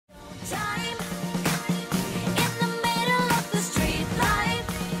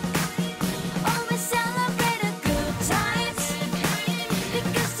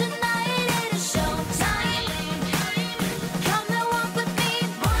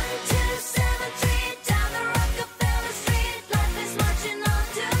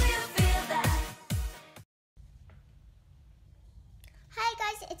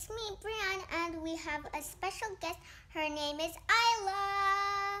name is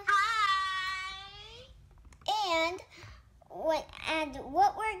Isla. Hi. And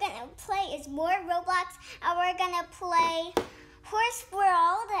what we're gonna play is more Roblox, and we're gonna play Horse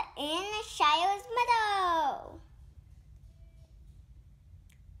World in Shilo's Meadow.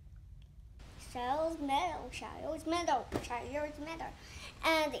 Shilo's Meadow.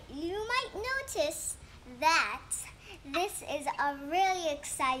 And you might notice that this is a really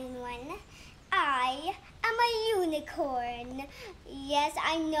exciting one. I am a unicorn. Yes,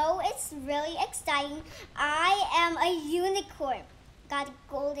 I know it's really exciting. I am a unicorn. Got a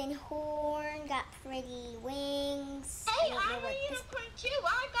golden horn, got pretty wings. Hey, I'm a unicorn too.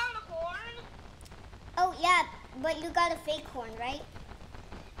 I got a horn. Oh yeah, but you got a fake horn, right?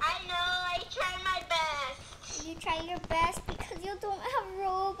 I know, I tried my best. You try your best because you don't have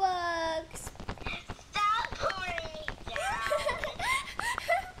Robux. Stop pouring me down.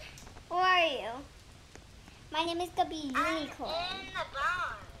 Who are you? My name is gonna be Unicorn. I'm in the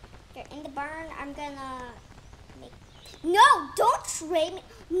barn. You're in the barn. I'm gonna make. No! Don't trade me.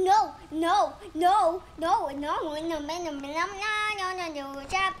 No!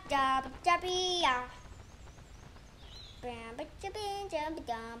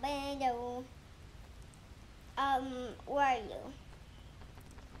 Where are you?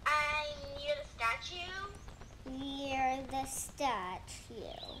 I'm near the statue. Near the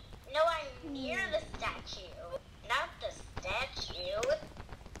statue. No, I'm near the statue, not the statue.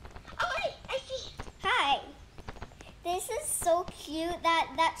 Oh wait, I see. Hi. This is so cute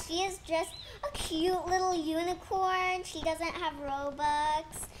that she is just a cute little unicorn. She doesn't have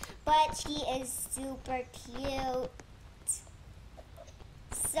Robux, but she is super cute.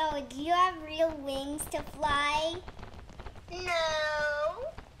 So, do you have real wings to fly?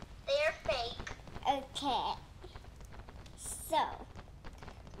 No, they're fake. Okay. So,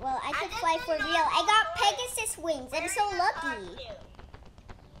 well, I could fly for real. I got Pegasus wings. I'm so lucky.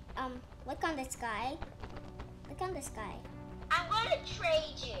 Look on the sky. Look on the sky. I'm going to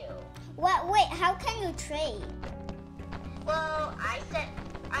trade you. What? Wait, how can you trade? Well, I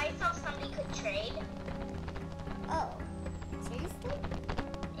thought somebody could trade. Oh, seriously?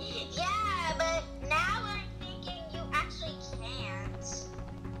 Yeah, but now I'm thinking you actually can't.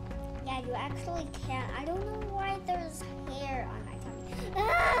 Yeah, you actually can't. I don't know why there's hair on my tummy.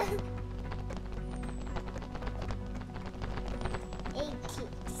 Ah! 18.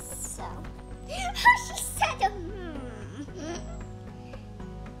 So, she said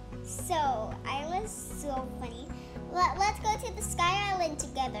So, Isla's so funny. Let's go to the Sky Island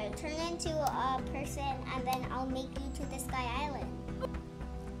together. Turn into a person, and then I'll make you to the Sky Island.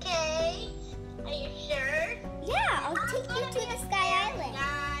 Okay, are you sure? Yeah, I'll take you to the Sky Island.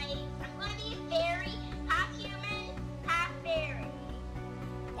 Guys, I'm going to be a fairy, half human, half fairy.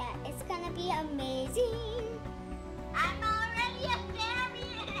 Yeah, it's gonna be amazing. I'm already a fairy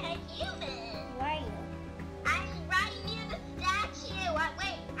and a human. Where are you? I'm right near the statue.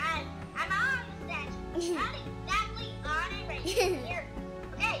 Wait, I'm on the statue. Not exactly on it, right here.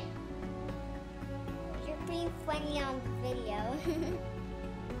 Okay. You're being funny on the video.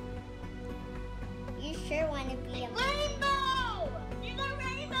 You sure want to be a rainbow. There's a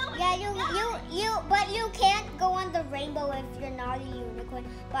rainbow. Yeah, but you can't go on the rainbow if you're not a unicorn.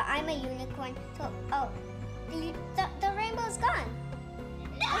 But I'm a unicorn, so the rainbow's gone.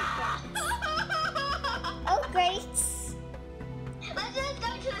 No. Oh, great. Let's just go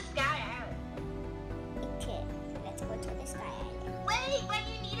to the Sky Island. Okay, let's go to the Sky Island. Wait,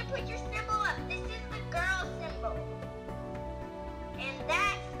 you need to put your symbol up. This is the girl symbol. And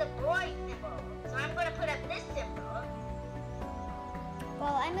that's the boy symbol. So I'm going to put up this symbol.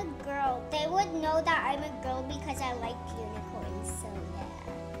 Well, I'm a girl. They would know that I'm a girl because I like unicorns, so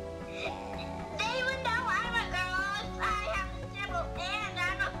yeah. They would know I'm a girl if I have the symbol and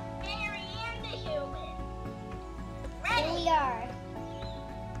I'm a fairy and a human. Ready? Here we are.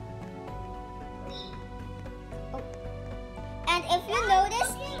 Oh. And if you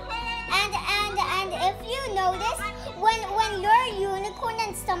notice, and if you notice, when you're a unicorn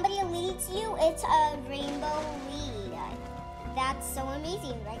and somebody leads you, it's a rainbow lead. That's so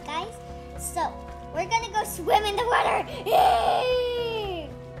amazing, right, guys? So we're gonna go swim in the water. Yay!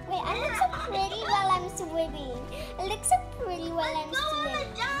 Wait, I look so pretty while I'm swimming. I look so pretty while I'm swimming. On the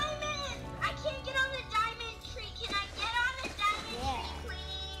diamond. I can't get on the diamond tree. Can I get on the diamond tree,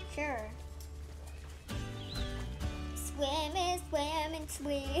 please? Sure. Swim.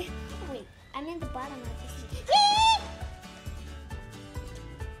 Wait, I'm in the bottom of the sea.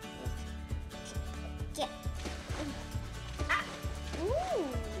 Get. Ooh.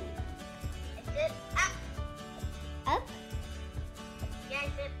 I said up. Up? Yeah, I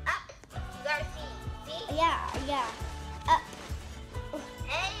said up. You gotta see. See? Yeah.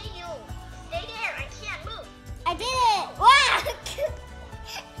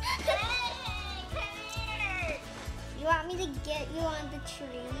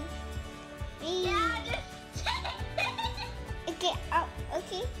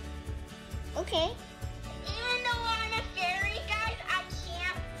 Okay. Even though I'm a fairy, guys, I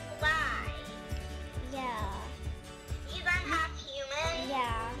can't fly. Yeah. Because I'm half human.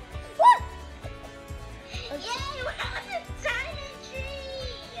 Yeah. Woo! Yay, we're on the diamond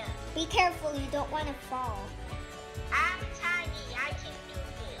tree. Be careful, you don't want to fall. I'm tiny. I can do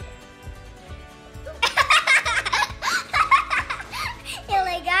this. You're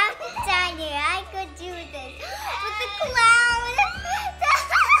like, I'm tiny. I could do this. With the cloud.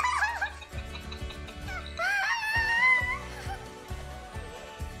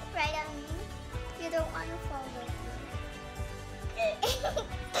 Right on me. You don't want to fall over.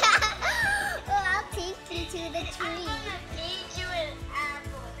 Well, I'll take you to the I'm tree. gonna feed you an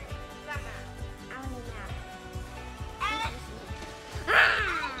apple somehow. I don't need that. And I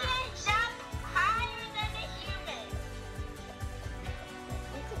can jump higher than a human.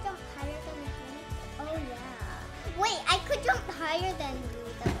 You could jump higher than a human? Oh, yeah. Wait, I could jump higher than you,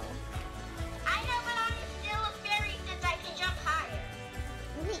 though. I know, but I'm still a fairy since I can jump higher.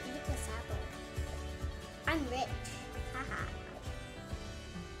 Let me eat this apple. I'm rich. Haha.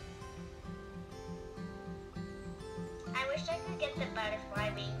 I wish I could get the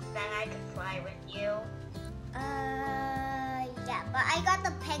butterfly wings, then I could fly with you. Yeah, but I got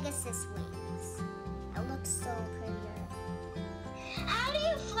the Pegasus wings. It looks so prettier. How do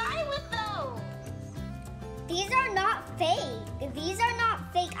you fly with those? These are not fake. These are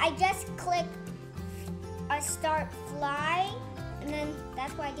not fake. I just click start fly, and then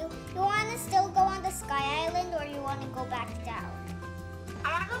that's what I do. You want to still go on the Sky Island, or you want to go back down?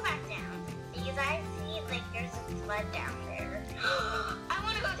 I want to go back down because I see like there's a flood down there. I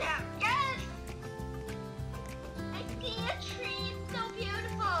want to go down. Yes! I see a tree. It's so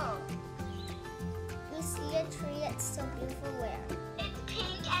beautiful. You see a tree. It's so beautiful. Where? It's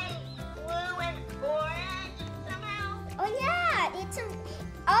pink and blue and orange somehow. Oh yeah, it's a.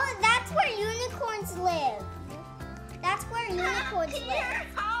 Oh, that's where unicorns live. That's where unicorns Your live.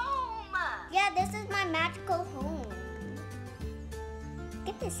 home. Yeah, this is my magical home.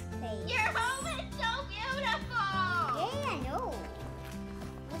 Look at this face. Your home is so beautiful. Yeah, I know.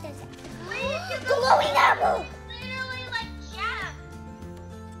 What is it? Where did you go? Glowing apple. It's literally like gems.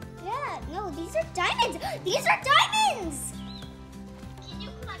 Yeah, no, these are diamonds. These are diamonds. Can you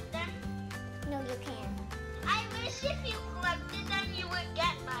collect them? No, you can't. I wish if you collected them, you would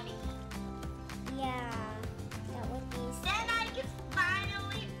get money. Yeah, that would be. Then I could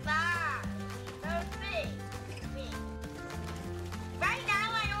finally buy those things. Right now,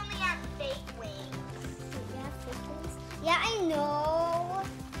 I only have fake wings. You have fake wings? Yeah, I know.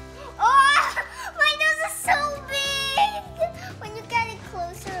 Oh, my nose is so big. When you get a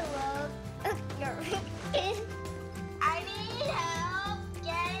closer look, I need help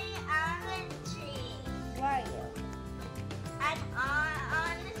getting on the tree. where are you? I'm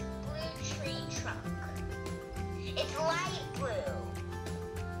on this blue tree trunk. It's light blue.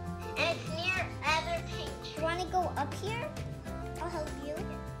 And it's near other pink You trees. want to go up here? I'll help you.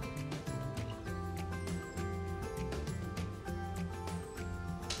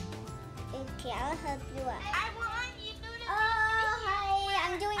 Okay, I'll help you up. I want you to Oh,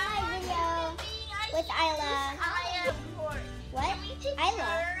 hi. I'm doing my video with Isla. Isla, of course. What? Can we take Isla.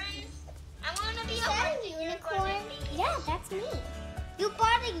 turns? I want to be Is a that horse a and you're unicorn? gonna be- Yeah, that's me. You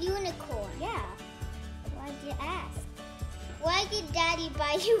bought a unicorn. Yeah. Why'd you ask? Why did Daddy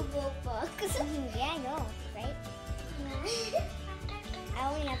buy you Robux? Yeah, I know, right? I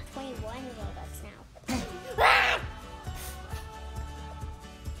only have 21 Robux now.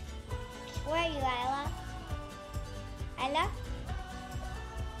 Where are you, Isla? Isla?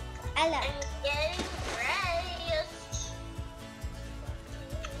 Isla. I'm getting raised.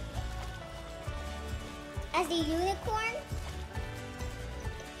 As a unicorn?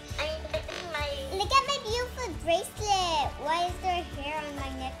 I'm getting my... Look at my beautiful bracelet. Why is there hair on my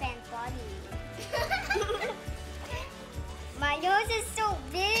neck and body? My nose is so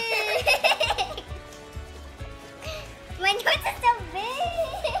big. My nose is so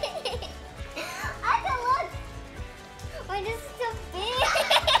big. Aka, look. My nose is so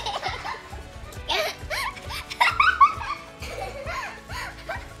big.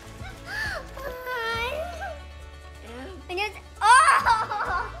 My nose.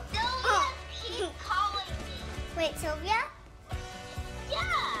 Oh! Sylvia keeps calling me. Wait, Sylvia?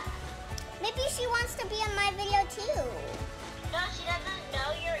 Yeah. Maybe she wants to be on my video too. No, she doesn't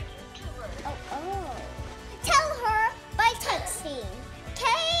know you're a YouTuber. Oh. Tell her by texting.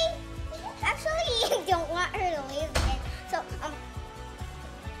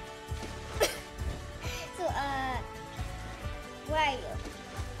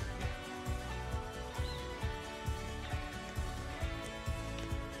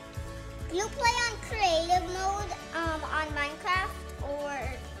 You play on creative mode on Minecraft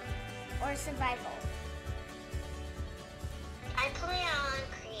or survival? I play on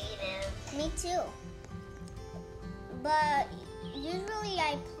creative. Me too. But usually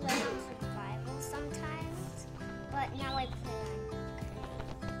I play on survival sometimes. But now I play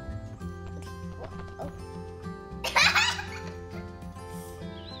on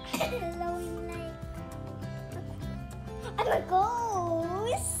Hello, I'm a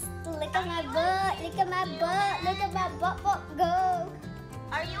ghost. Look at my butt. Look at my butt. Look at my butt go.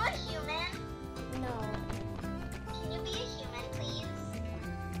 Are you a human? No. Can you be a human, please?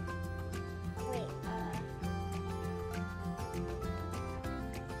 Wait.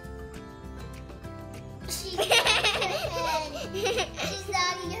 She's nodding her head. She's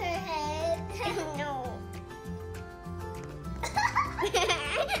nodding her head. No.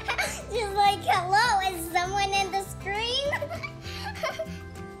 She's like, hello, is someone in the screen?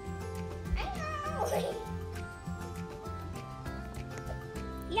 I know.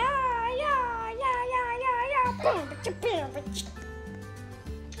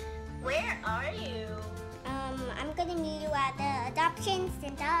 Where are you? I'm gonna meet you at the adoption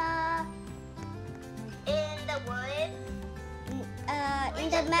center. In the woods? In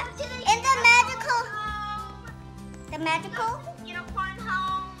the magical. The magical? Unicorn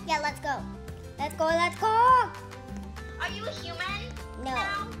home? Yeah, let's go. Let's go. Let's go. Are you a human? No.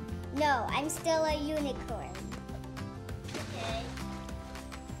 now? No, I'm still a unicorn. Okay.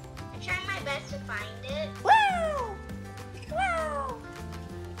 I'm trying my best to find it. Wow! Wow!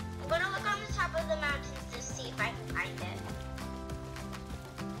 I'm gonna look on the top of the mountains to see if I can find it.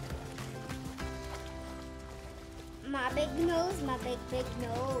 My big nose, my big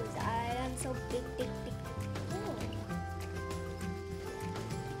nose. I am so big.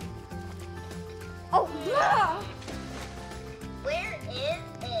 Oh, yeah! Where is it?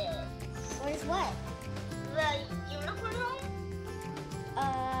 Where's what? The unicorn home?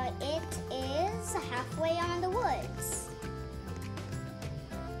 It is halfway on the woods.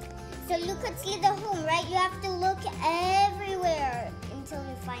 So you could see the home, right? You have to look everywhere until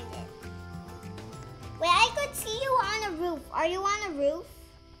you find it. Wait, I could see you on a roof. Are you on a roof?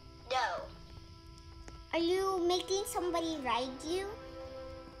 No. Are you making somebody ride you?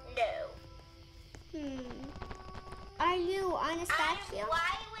 No. Are you on a statue? I'm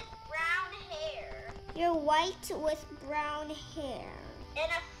white with brown hair. You're white with brown hair. And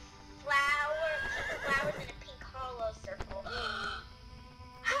a flower, pink flowers in a pink hollow circle.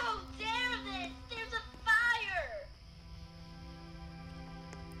 How dare this? There's a fire!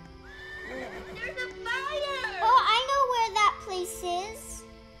 There's a fire! Oh, I know where that place is.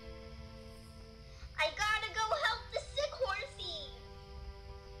 I gotta go help the sick horsey.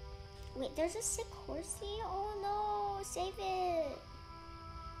 Wait, there's a sick horsey? Oh no, save it.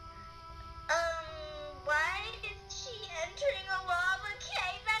 Why is she entering a lava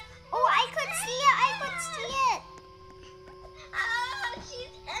cave? Oh, I could see it. Ah,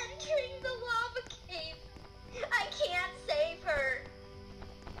 she's entering the lava cave. I can't save her.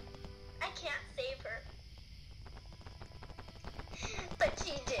 But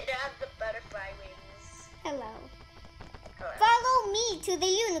she did have the butterfly wings. Hello. Hello. Follow me to the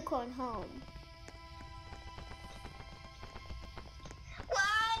unicorn home.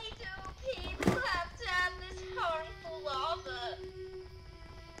 Why do people have to have this harmful lava?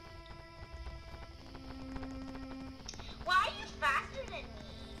 Why are you faster than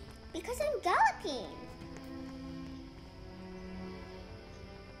me? Because I'm galloping.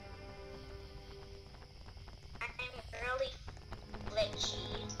 I'm really glitchy.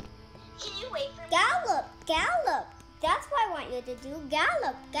 Can you wait for me? Gallop. That's what I want you to do.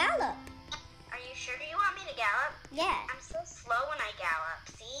 Gallop. Are you sure you want me to gallop? Yeah. I'm so slow when I gallop.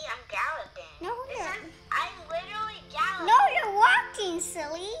 See, I'm galloping. No, I'm literally galloping. No, you're walking,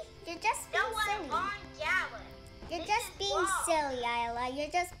 silly. You're just being No, silly. I'm on gallop. You're This just is being walk. silly, Isla.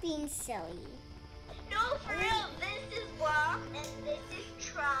 You're just being silly. No, for real. This is walk, and this is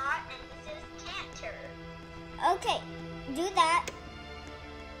trot, and this is canter. Okay, do that.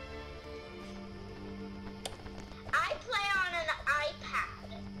 I play on an iPad.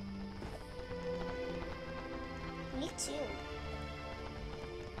 Me too.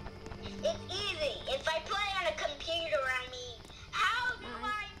 It's easy. If I play on a computer, I mean, how do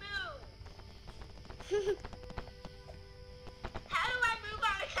I move? How do I move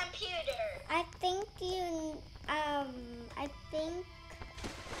on a computer? I think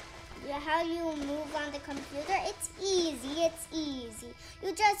how you move on the computer, it's easy.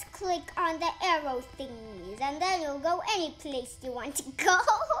 You just click on the arrow thingies and then you'll go any place you want to go.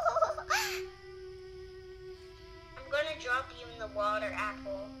 I'm gonna drop you in the water,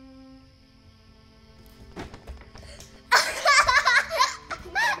 Apple.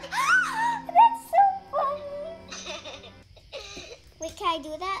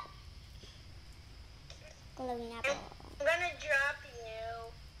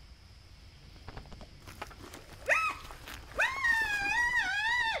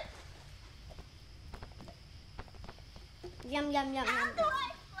 Yum, yum, How yum, do yum. I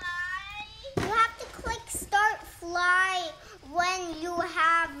fly? You have to click start fly when you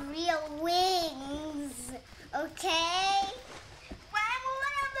have real wings. Okay? Why will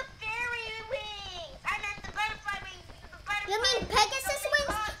I have the fairy wings? I meant the butterfly wings. The butterfly You mean Pegasus only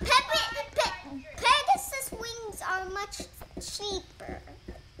wings? cost 500. Pegasus wings are much cheaper.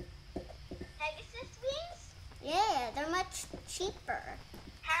 Pegasus wings? Yeah, they're much cheaper.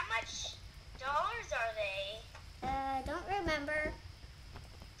 How much dollars are they? Don't remember.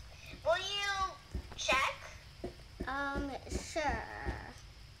 Will you check Sure.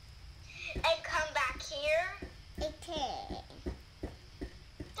 and come back here? Okay.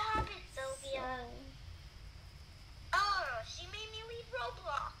 Stop it, Sylvia. Oh, she made me leave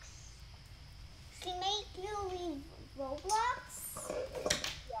Roblox. She made you leave Roblox?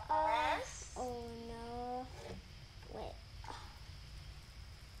 Yes. Oh no. Wait.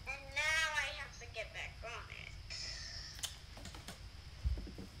 And now I have to get back on it.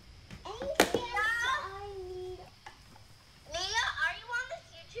 Nia, are you on this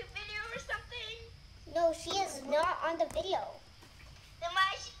YouTube video or something? No, she is not on the video. Then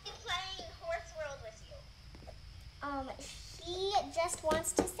why is she playing Horse World with you? She just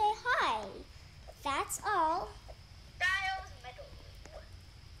wants to say hi. That's all. Styles Medal.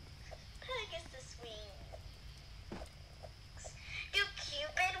 Pegasus wings. Do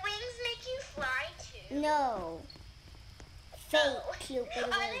Cupid wings make you fly too? No. Fake Oh. Cupid Are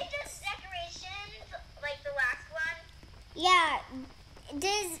they wings. just decorations like the last one? Yeah.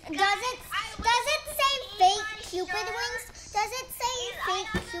 Does it say fake Cupid wings? Does it say I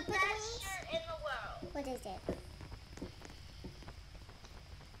have fake the Cupid best wings? shirt in the world. What is it?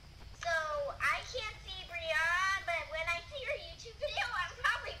 So I can't see Briann, but when I see her YouTube video, I'm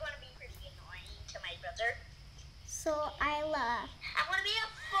probably going to be pretty annoying to my brother. So Isla. I'm going to be a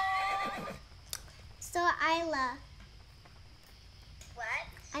fool. So Isla. What?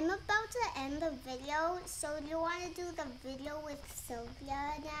 I'm about to end the video, so do you want to do the video with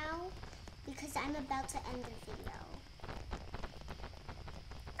Sylvia now? Because I'm about to end the video.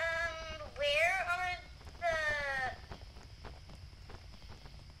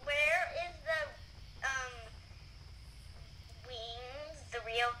 Where is the wings, the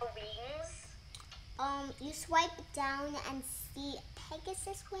real wings? You swipe down and see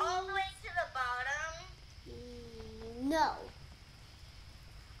Pegasus wings. All the way to the bottom? No.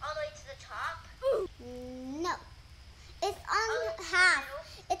 All the way to the top? No. It's on half.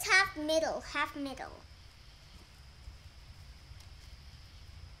 It's half middle. Half middle.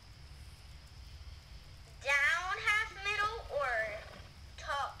 Down half middle or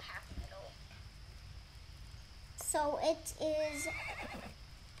top half middle? So it is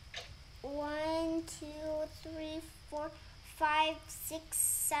 1, 2, 3, 4, 5, 6,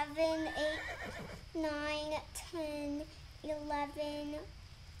 7, 8, 9, 10, 11.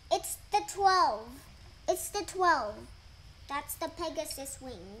 It's the 12. It's the 12. That's the Pegasus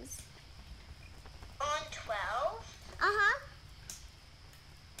wings. On 12? Uh-huh.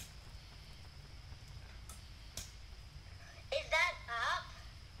 Is that up?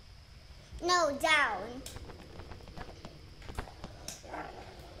 No, down.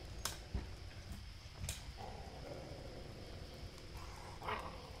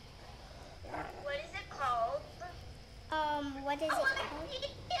 What is it called? What is it Oh, called?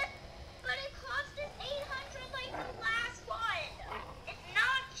 but it cost us 800 like the last one. It's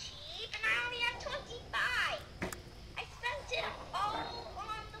not cheap, and I only have 25. I spent it all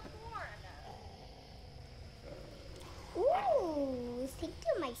on the horn. Ooh, thank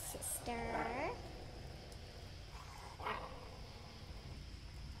you, my sister.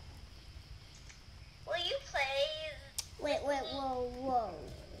 Will you play? Wait, whoa,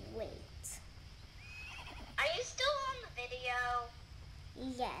 wait. Are you still on the video?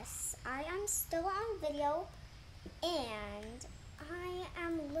 Yes, I am still on video, and I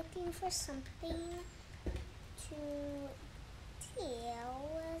am looking for something to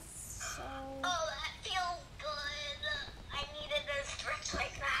tell. So Oh, that feels good. I needed a stretch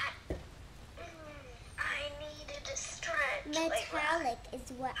like that. I needed a stretch like that. metallic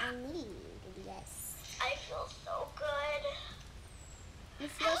is what I need. Yes. I feel so good. You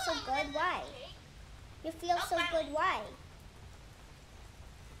feel so good? Why? You feel so good? Why?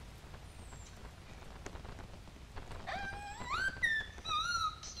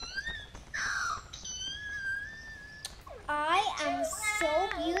 I am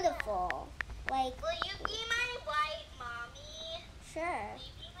so beautiful. Like, Will you be my white mommy? sure, Will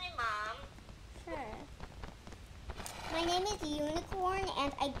you be my mom? sure. My name is Unicorn,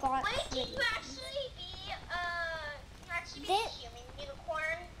 and I got Wait, can pretty. you actually be a This- human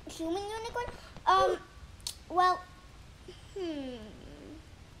unicorn? Human unicorn? Well,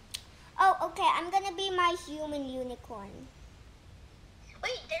 Oh, okay. I'm gonna be my human unicorn.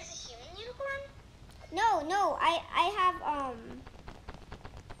 Wait, there's a human unicorn? No. I have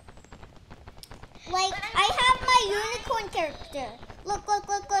like I have my unicorn character. Look.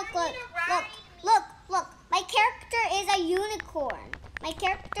 My character is a unicorn. My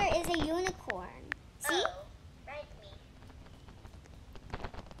character is a unicorn. See? Oh, right me.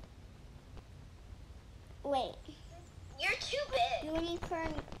 Wait. You're too big.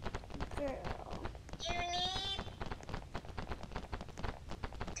 Unicorn girl. You need...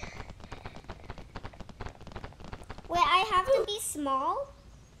 Wait, I have to be small?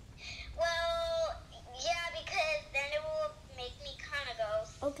 Well, yeah, because then it will make me kind of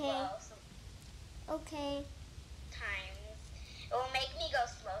go Okay. slow Okay. sometimes. It will make me go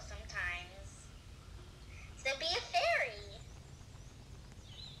slow sometimes. So be a fairy.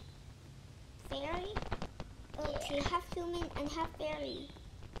 Fairy? Okay, Yeah. half human and half fairy.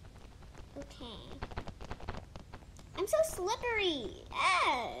 Okay. I'm so slippery.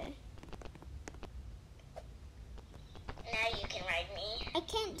 Now you can ride me. I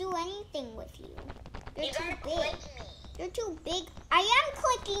can't do anything with you. You're You too gotta big. click me. You're too big. I am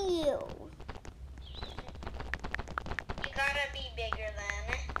clicking you. You gotta be bigger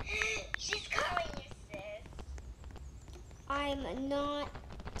then. She's calling you sis. I'm not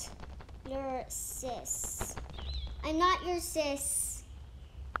your sis. I'm not your sis.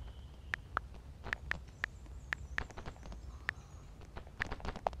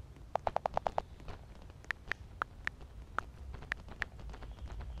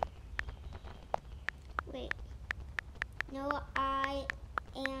 Wait. No, I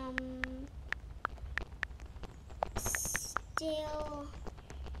am still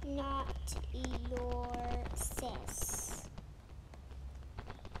not your sis.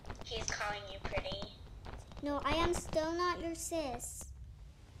 He's calling you pretty. No, I am still not your sis.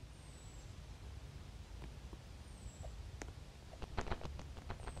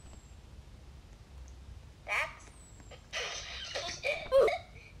 That's...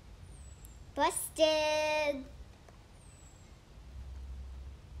 Busted.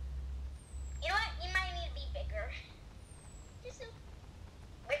 You know what? You might need to be bigger.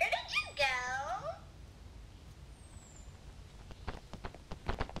 Where did you go?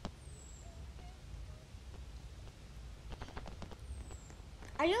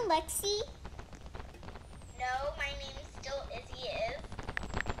 Are you Lexi? No, my name still Izzy is.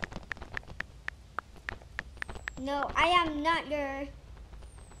 No, I am not your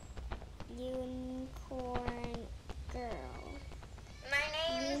unicorn girl. My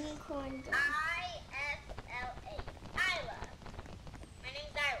name's Unicorn girl. Isla. Isla. My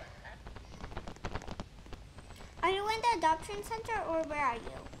name's Isla. Are you in the adoption center or where are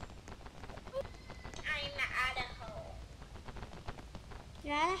you? I'm at a home.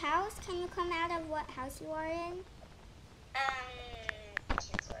 You're at a house? Can you come out of what house you are in?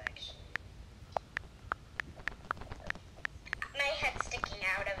 Kids actually. My head's sticking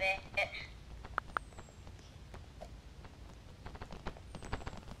out of it.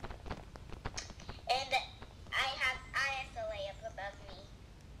 And I have Isla up above me.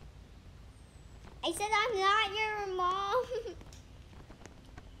 I said I'm not your mom.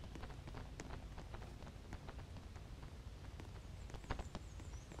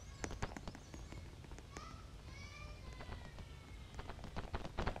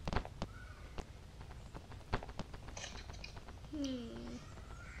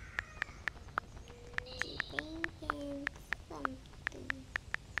 Thinking something.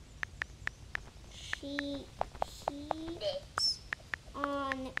 She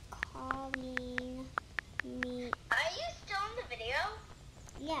on calling me. Are you still in the video?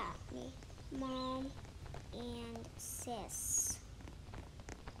 Yeah, me, mom, and sis.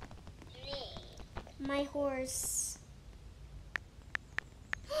 Me. My horse.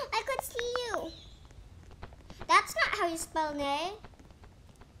 I could see you. That's not how you spell nay.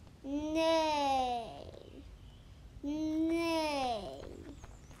 Nay. Nay.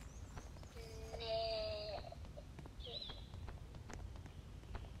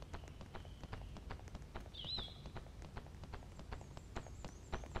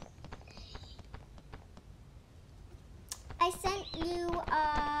 I sent you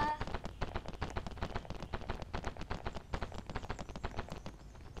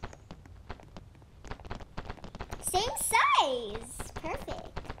same size.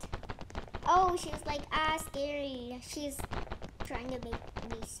 Perfect. Oh, she's like, scary. She's trying to make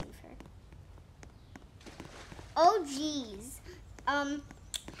me save her. Oh, geez.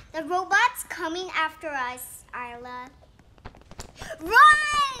 The robot's coming after us, Isla.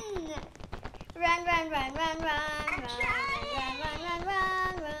 Run!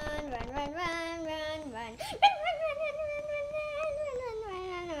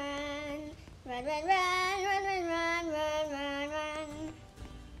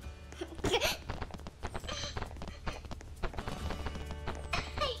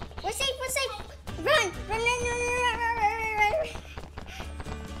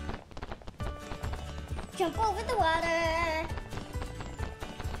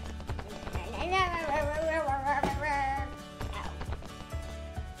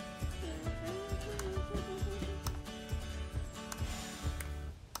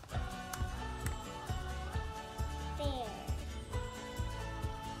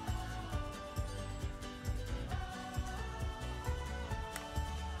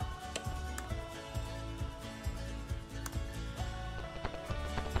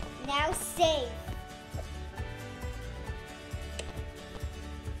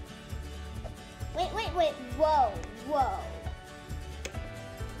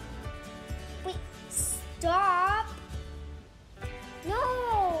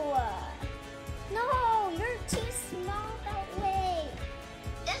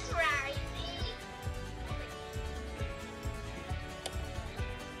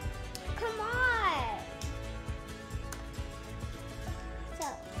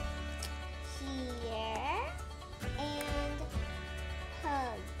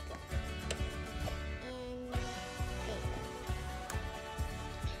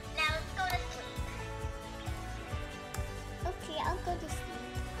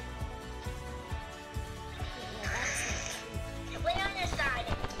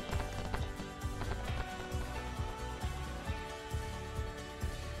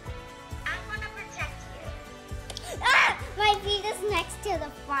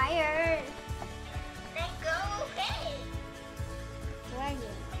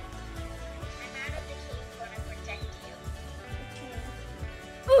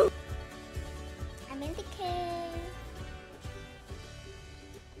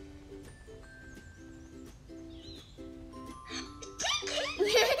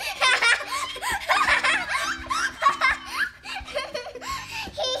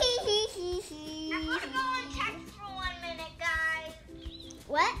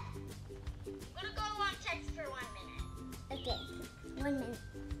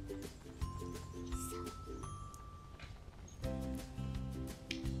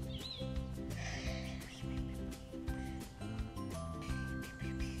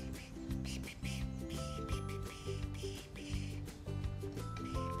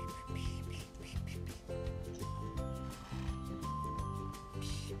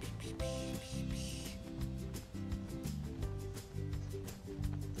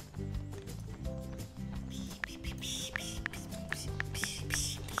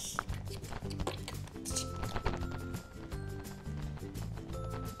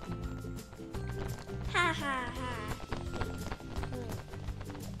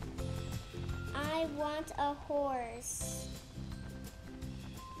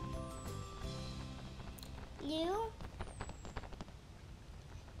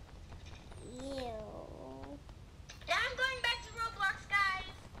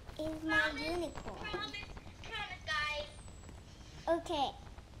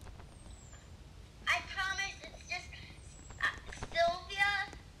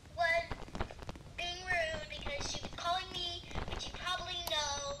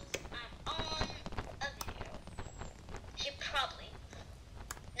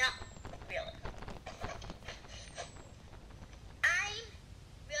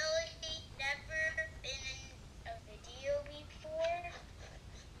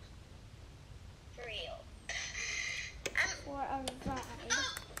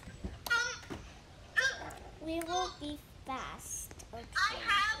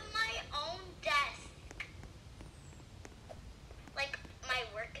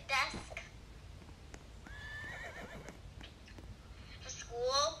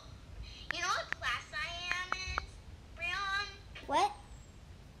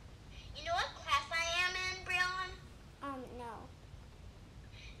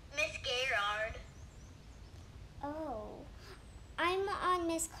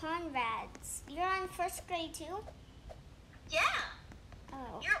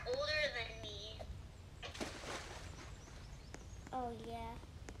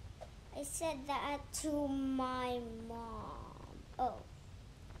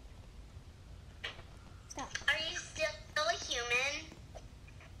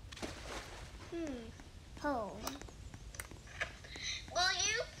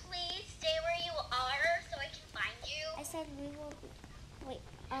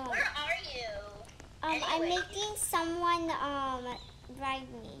 I'm Anyways. making someone ride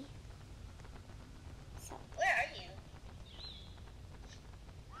me. So Where are you?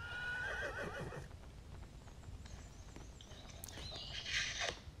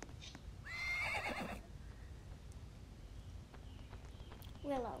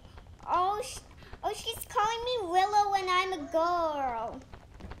 Willow. Oh, she's calling me Willow when I'm a girl.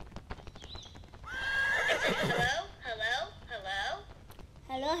 Hello? Hello? Hello?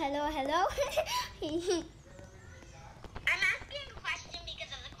 Hello, hello, hello. I'm asking a question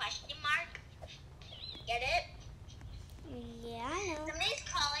because of the question mark. Get it? Yeah, I know. Somebody's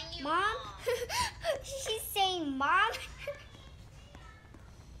calling you Mom? She's saying mom.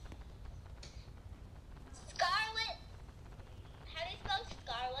 Scarlet. How do you spell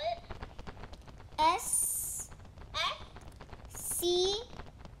Scarlet? S S? C.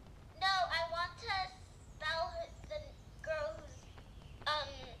 No, I want to spell the girl who's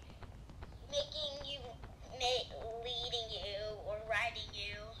making you, leading you or riding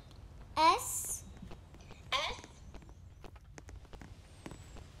you. S. S?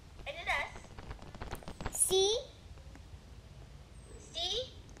 I did S. C. C?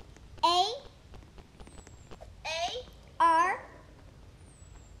 A. A? R.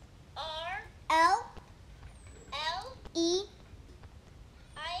 R? L. L? E.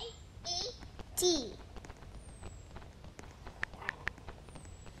 I? E? T.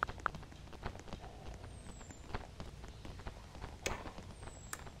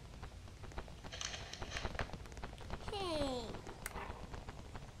 Hey.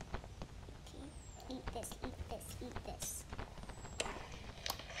 Okay. Eat this, eat this, eat this.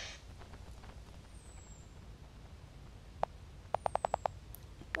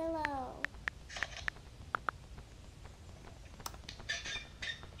 Willow.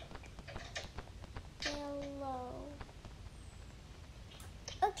 Willow.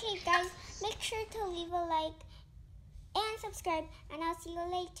 Okay, guys, make sure to leave a like and subscribe, and I'll see you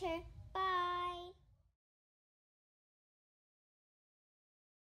later.